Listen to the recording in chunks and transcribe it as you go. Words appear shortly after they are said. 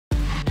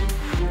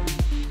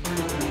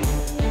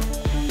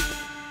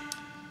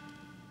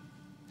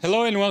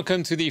Hello and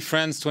welcome to the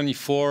France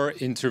 24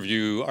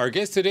 interview. Our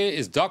guest today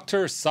is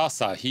Dr.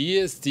 Sasa. He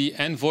is the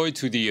envoy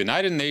to the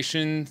United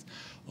Nations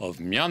of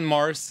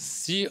Myanmar's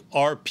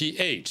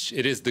CRPH.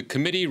 It is the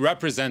committee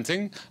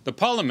representing the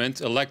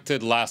parliament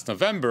elected last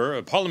November,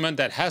 a parliament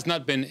that has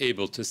not been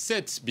able to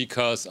sit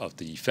because of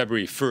the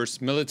February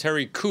 1st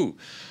military coup.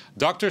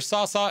 Dr.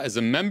 Sasa is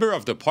a member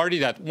of the party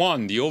that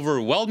won the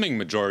overwhelming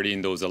majority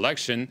in those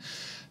elections,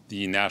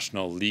 the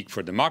National League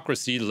for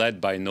Democracy, led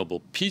by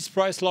Nobel Peace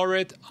Prize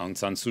laureate Aung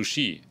San Suu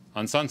Kyi.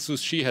 Aung San Suu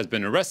Kyi has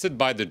been arrested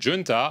by the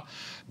junta.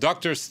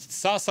 Dr.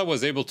 Sasa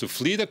was able to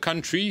flee the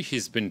country.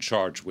 He's been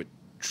charged with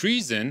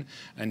treason,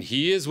 and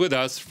he is with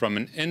us from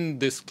an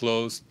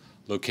undisclosed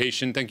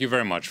location. Thank you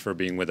very much for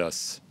being with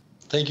us.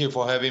 Thank you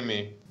for having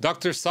me.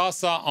 Dr.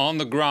 Sasa, on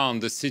the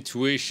ground, the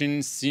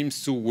situation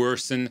seems to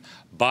worsen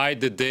by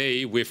the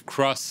day. We've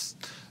crossed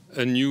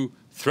a new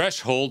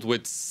threshold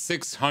with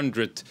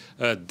 600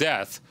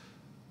 deaths.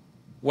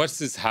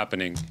 What is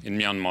happening in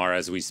Myanmar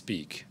as we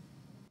speak?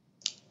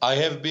 I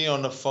have been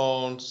on the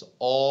phones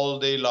all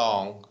day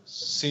long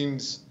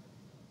since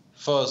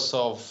 1st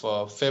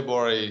of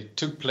February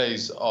took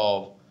place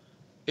of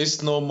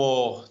it's no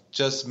more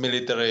just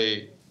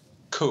military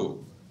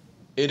coup.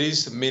 It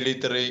is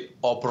military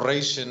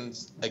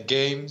operations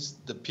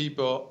against the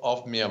people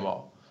of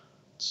Myanmar.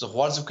 So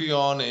what's going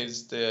on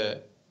is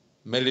the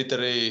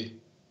military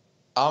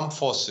armed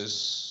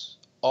forces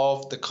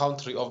of the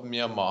country of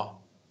Myanmar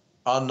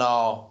are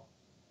now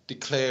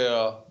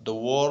declare the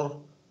war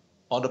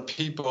on the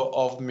people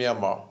of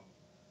Myanmar,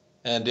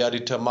 and they are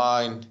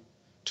determined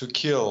to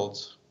kill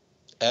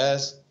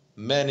as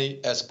many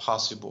as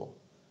possible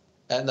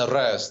and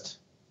arrest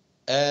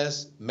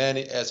as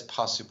many as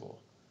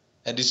possible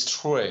and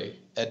destroy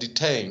and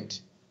detain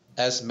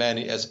as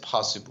many as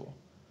possible.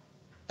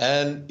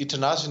 And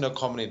international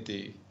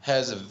community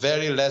has a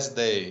very less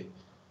day.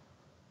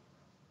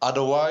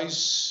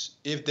 Otherwise,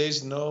 if there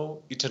is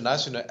no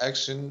international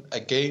action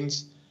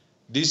against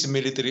this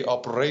military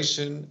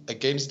operation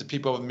against the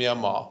people of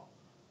Myanmar,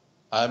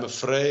 I'm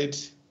afraid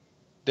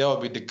there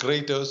will be the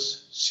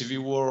greatest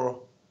civil war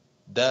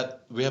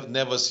that we have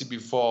never seen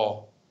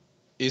before.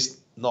 It's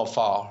not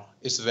far,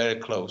 it's very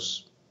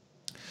close.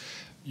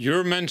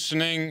 You're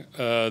mentioning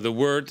the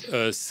word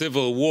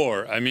civil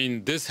war. I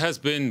mean, this has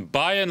been,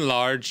 by and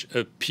large,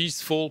 a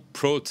peaceful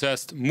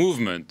protest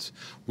movement.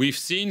 We've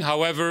seen,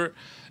 however,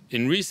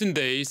 in recent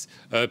days,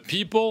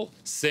 people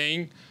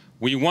saying,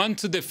 we want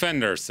to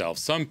defend ourselves.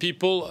 Some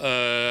people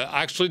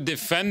actually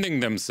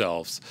defending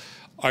themselves.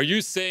 Are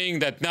you saying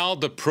that now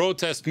the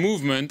protest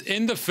movement,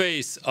 in the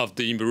face of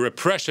the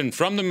repression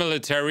from the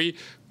military,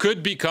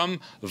 could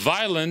become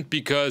violent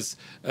because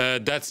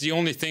that's the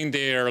only thing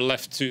they are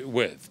left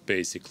with,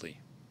 basically?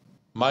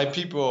 My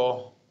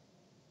people,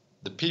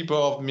 the people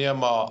of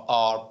Myanmar,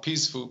 are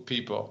peaceful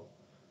people.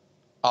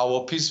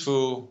 Our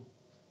peaceful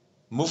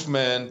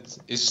movement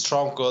is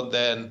stronger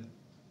than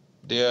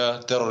their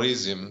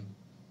terrorism,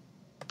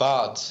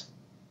 but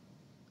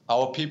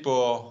our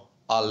people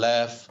are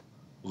left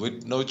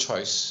with no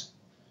choice.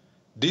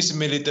 These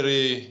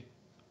military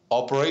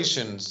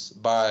operations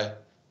by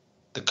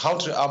the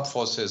country armed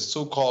forces,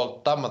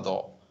 so-called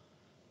Tamador,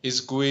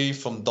 is going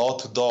from door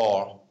to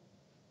door,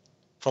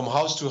 from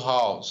house to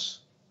house,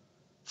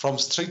 from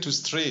street to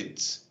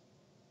street,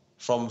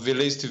 from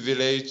village to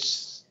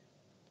village,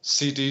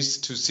 cities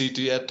to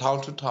city, and town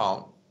to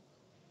town,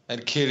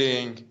 and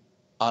killing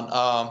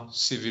unarmed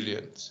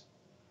civilians.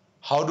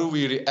 How do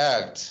we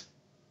react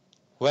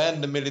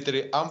when the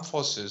military armed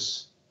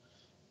forces,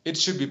 it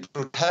should be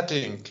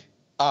protecting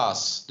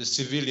us, the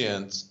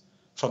civilians,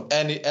 from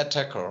any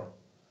attacker,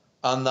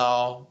 are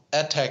now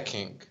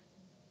attacking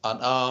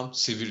unarmed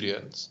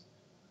civilians?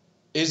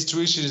 Its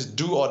situation is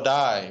do or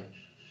die.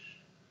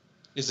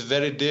 It's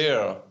very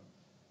dear.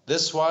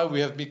 That's why we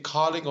have been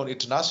calling on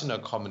international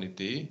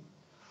community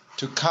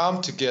to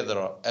come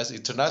together as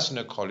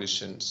international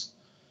coalitions,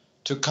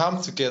 to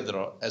come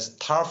together as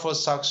tougher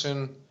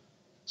sanctions,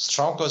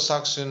 stronger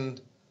sanctions,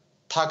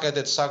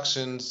 targeted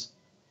sanctions,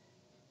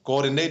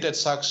 coordinated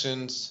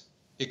sanctions,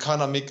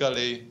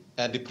 economically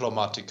and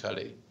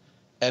diplomatically,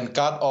 and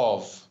cut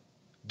off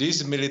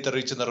these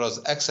military generals'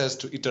 access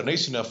to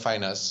international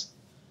finance,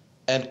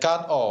 and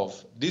cut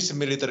off these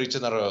military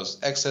generals'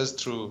 access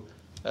to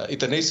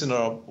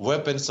international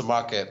weapons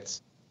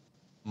markets.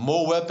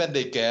 More weapons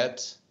they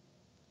get,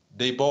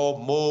 they buy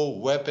more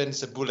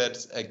weapons and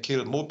bullets and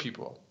kill more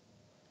people.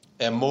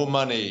 And more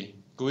money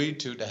going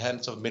to the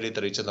hands of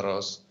military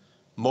generals.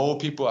 More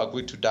people are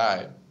going to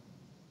die.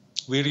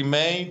 We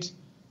remained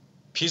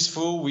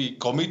peaceful. We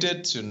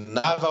committed to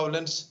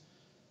non-violence.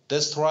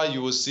 That's why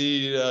you will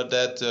see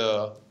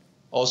that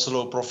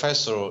Oslo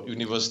professor,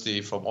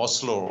 University from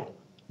Oslo,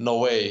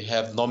 Norway,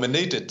 have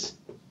nominated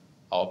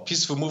our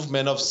peaceful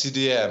movement of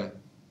CDM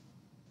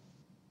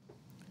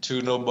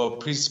to Nobel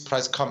Peace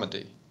Prize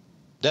Committee.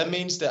 That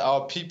means that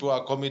our people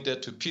are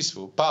committed to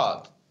peaceful,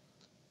 but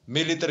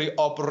military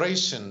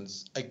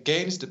operations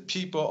against the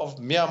people of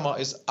Myanmar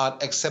is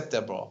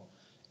unacceptable.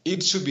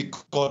 It should be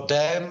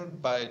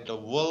condemned by the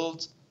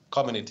world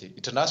community,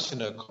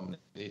 international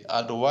community.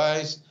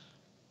 Otherwise,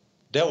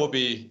 there will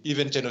be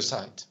even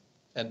genocide.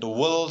 And the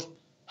world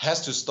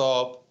has to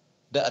stop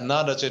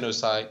another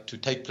genocide to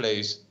take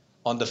place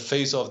on the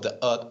face of the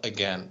earth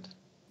again.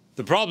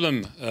 The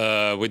problem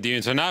with the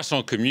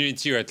international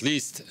community, or at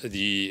least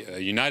the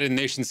United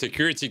Nations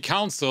Security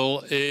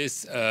Council,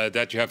 is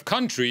that you have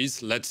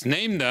countries, let's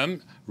name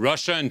them,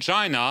 Russia and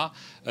China,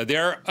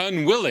 they're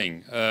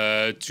unwilling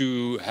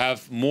to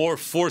have more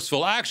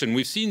forceful action.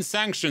 We've seen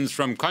sanctions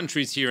from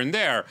countries here and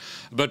there,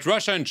 but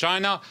Russia and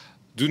China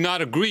do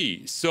not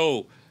agree.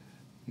 So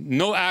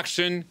no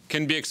action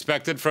can be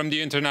expected from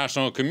the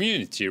international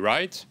community,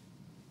 right?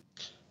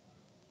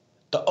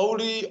 The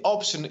only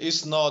option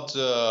is not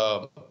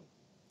the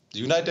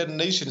United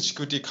Nations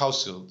Security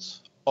Council.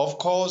 Of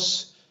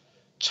course,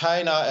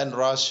 China and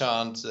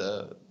Russia,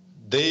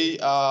 they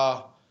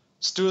are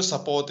still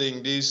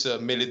supporting these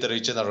military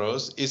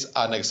generals. Is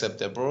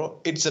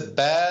unacceptable. It's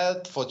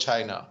bad for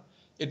China.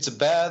 It's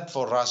bad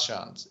for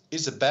Russians.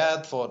 It's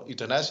bad for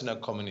international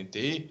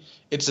community.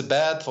 It's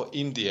bad for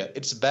India.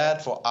 It's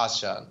bad for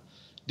ASEAN.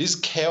 This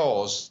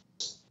chaos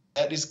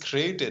that is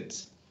created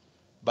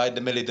by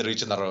the military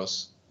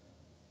generals.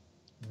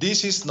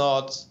 This is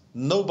not,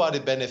 nobody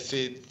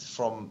benefits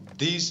from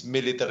this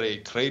military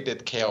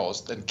created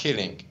chaos and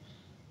killing.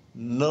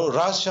 No,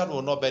 Russia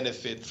will not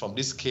benefit from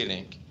this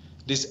killing,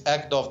 this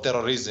act of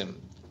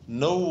terrorism.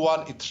 No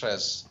one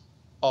interests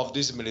of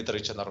these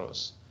military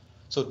generals.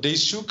 So they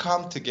should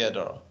come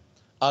together.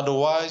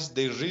 Otherwise,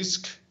 they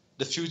risk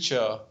the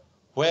future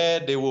where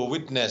they will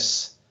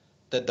witness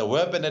that the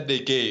weapon that they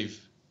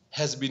gave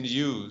has been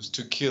used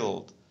to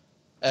kill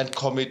and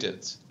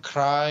committed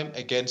crime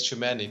against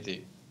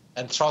humanity,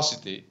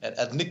 atrocity, and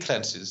ethnic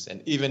cleanses,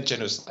 and even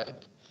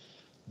genocide.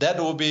 That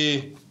will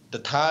be the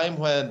time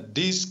when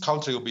this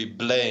country will be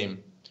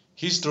blamed.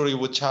 History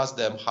will charge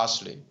them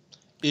harshly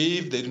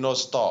if they do not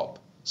stop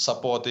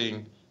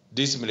supporting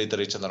these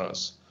military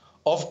generals.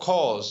 Of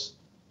course,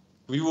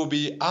 we will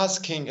be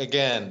asking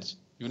again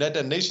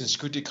United Nations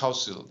Security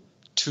Council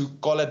to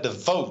call it the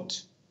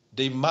vote.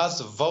 They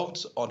must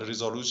vote on the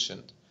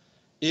resolution.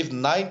 If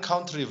 9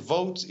 countries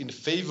vote in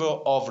favor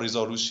of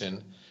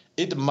resolution,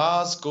 it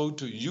must go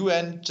to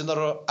UN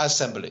General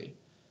Assembly.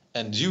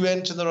 And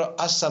UN General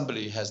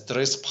Assembly has the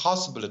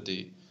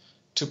responsibility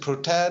to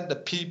protect the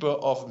people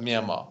of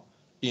Myanmar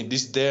in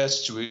this dire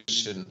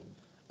situation.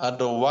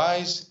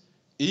 Otherwise,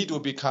 it will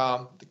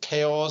become the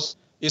chaos.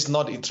 It's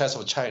not the interest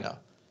of China.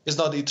 It's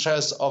not the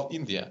interest of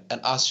India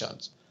and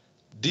ASEAN.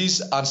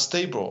 This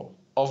unstable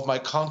of my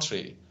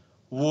country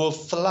will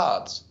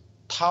flood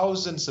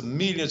thousands of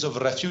millions of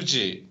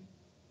refugees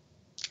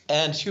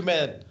and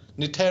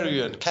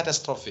humanitarian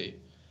catastrophe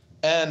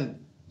and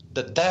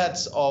the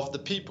deaths of the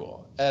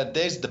people. And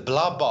there's the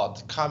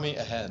bloodbath coming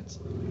ahead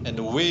in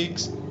the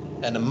weeks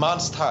and the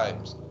months'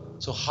 time.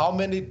 So how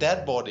many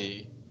dead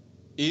bodies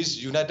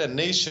is United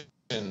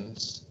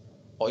Nations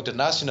or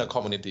international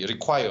community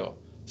require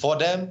for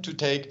them to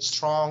take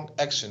strong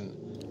action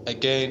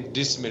against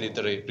this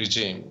military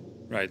regime?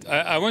 Right.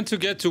 I want to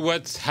get to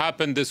what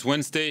happened this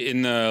Wednesday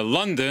in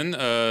London.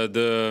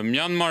 The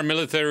Myanmar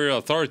military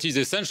authorities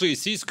essentially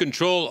seized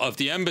control of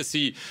the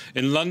embassy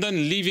in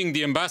London, leaving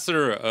the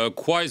ambassador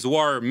Kwai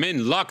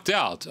Min locked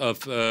out of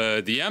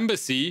the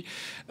embassy.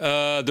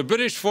 The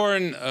British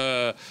Foreign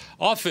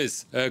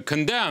Office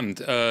condemned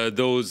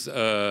those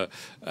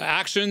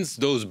actions,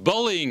 those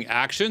bullying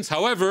actions.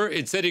 However,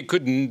 it said it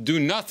couldn't do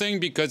nothing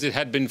because it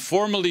had been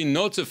formally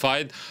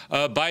notified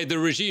by the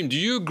regime. Do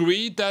you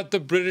agree that the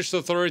British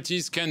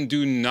authorities can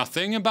do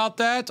nothing about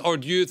that? Or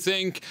do you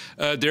think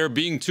they're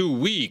being too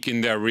weak in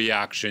their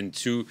reaction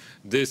to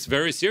this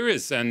very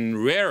serious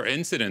and rare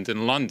incident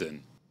in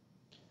London?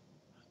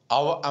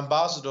 Our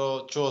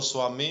ambassador,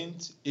 Dr Min,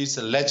 is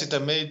a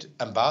legitimate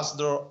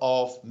ambassador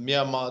of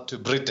Myanmar to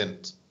Britain.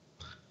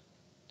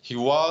 He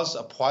was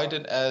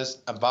appointed as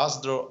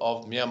ambassador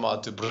of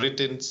Myanmar to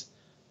Britain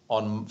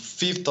on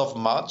 5th of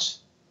March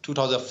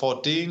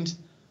 2014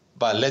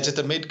 by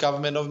legitimate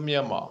government of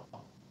Myanmar.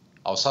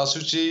 Our Aung San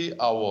Suu Kyi,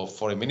 our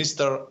foreign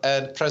minister,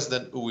 and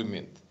President U Win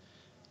Mint.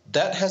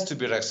 That has to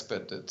be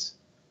respected.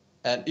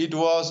 And it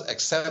was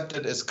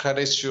accepted as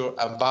credential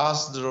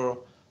ambassador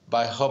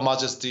by Her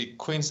Majesty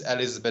Queen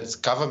Elizabeth's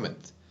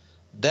government.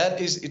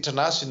 That is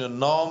international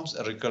norms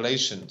and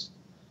regulations.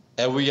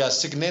 And we are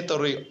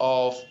signatory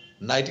of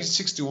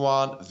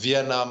 1961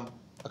 Vietnam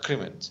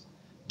Agreement.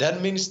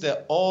 That means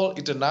that all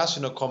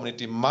international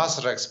community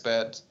must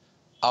respect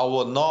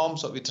our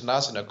norms of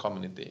international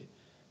community.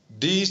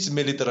 This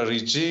military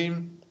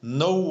regime,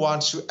 no one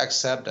should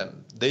accept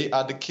them. They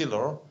are the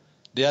killer.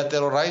 They are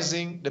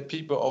terrorizing the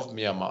people of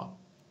Myanmar.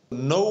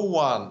 No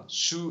one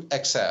should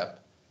accept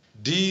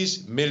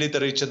these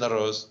military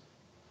generals'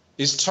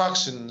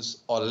 instructions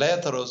or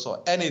letters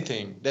or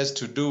anything that's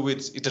to do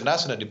with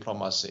international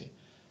diplomacy.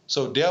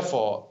 So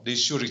therefore, they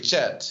should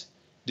reject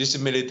this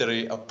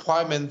military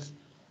appointment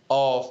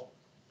of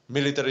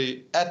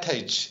military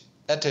attaché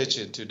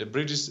to the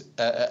British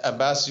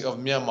Embassy of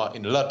Myanmar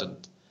in London.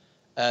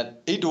 And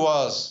it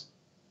was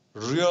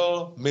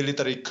real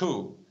military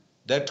coup.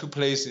 that took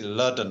place in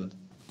London,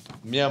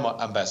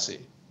 Myanmar embassy.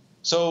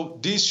 So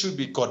this should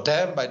be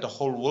condemned by the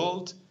whole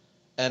world,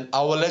 and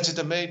our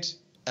legitimate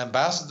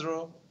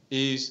ambassador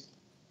is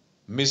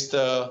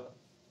Mr.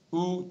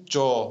 Wu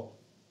Jo.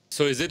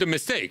 So is it a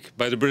mistake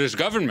by the British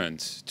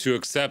government to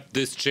accept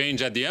this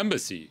change at the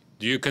embassy?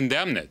 Do you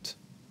condemn it?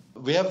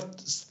 We have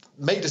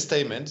made the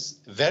statements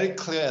very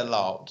clear and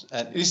loud,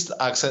 and it's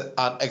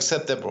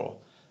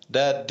unacceptable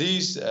that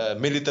this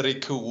military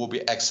coup will be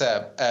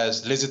accepted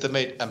as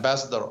legitimate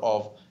ambassador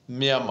of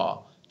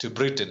Myanmar to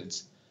Britain.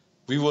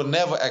 We will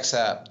never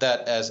accept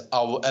that as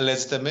our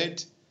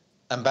illegitimate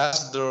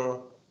ambassador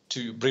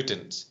to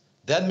Britain.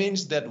 That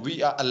means that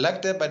we are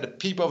elected by the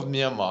people of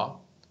Myanmar,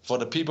 for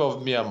the people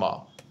of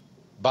Myanmar,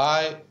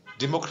 by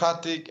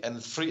democratic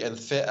and free and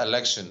fair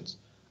elections.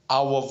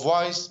 Our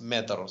voice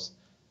matters.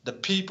 The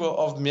people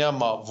of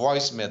Myanmar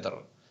voice matter.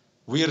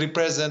 We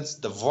represent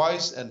the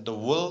voice and the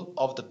will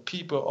of the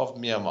people of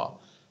Myanmar.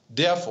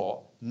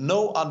 Therefore,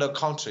 no other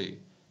country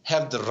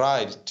have the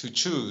right to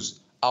choose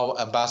our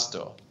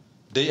ambassador.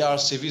 They are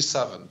civil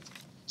servants.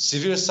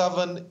 Civil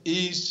servant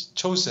is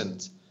chosen,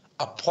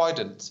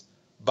 appointed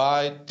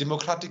by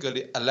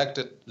democratically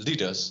elected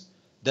leaders.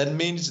 That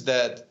means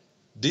that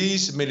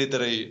these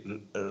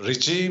military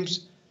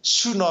regimes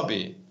should not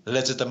be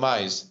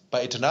legitimized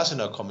by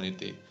international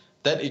community.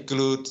 That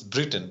includes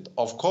Britain.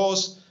 Of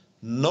course,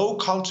 no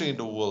country in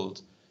the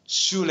world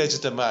should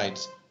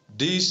legitimize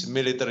these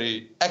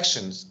military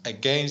actions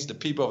against the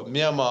people of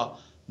Myanmar,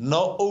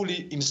 not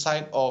only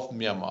inside of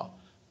Myanmar,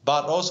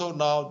 but also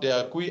now they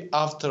are going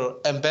after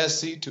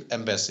embassy to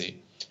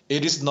embassy.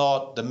 It is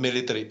not the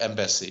military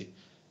embassy.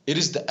 It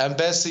is the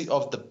embassy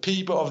of the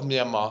people of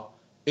Myanmar.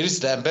 It is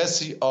the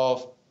embassy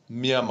of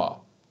Myanmar.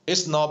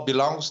 It not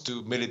belongs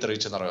to military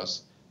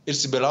generals.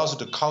 It belongs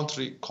to the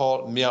country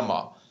called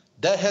Myanmar.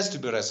 That has to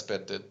be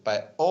respected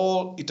by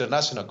all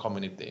international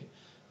community,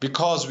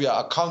 because we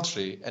are a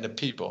country and a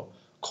people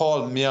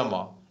called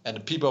Myanmar and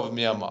the people of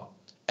Myanmar.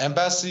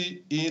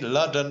 Embassy in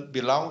London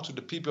belongs to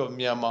the people of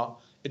Myanmar.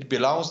 It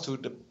belongs to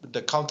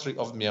the country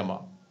of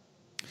Myanmar.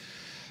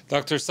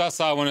 Dr.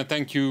 Sasa, I want to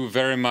thank you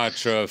very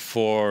much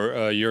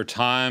for your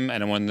time,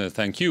 and I want to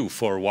thank you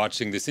for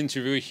watching this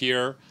interview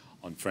here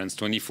on France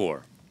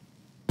 24.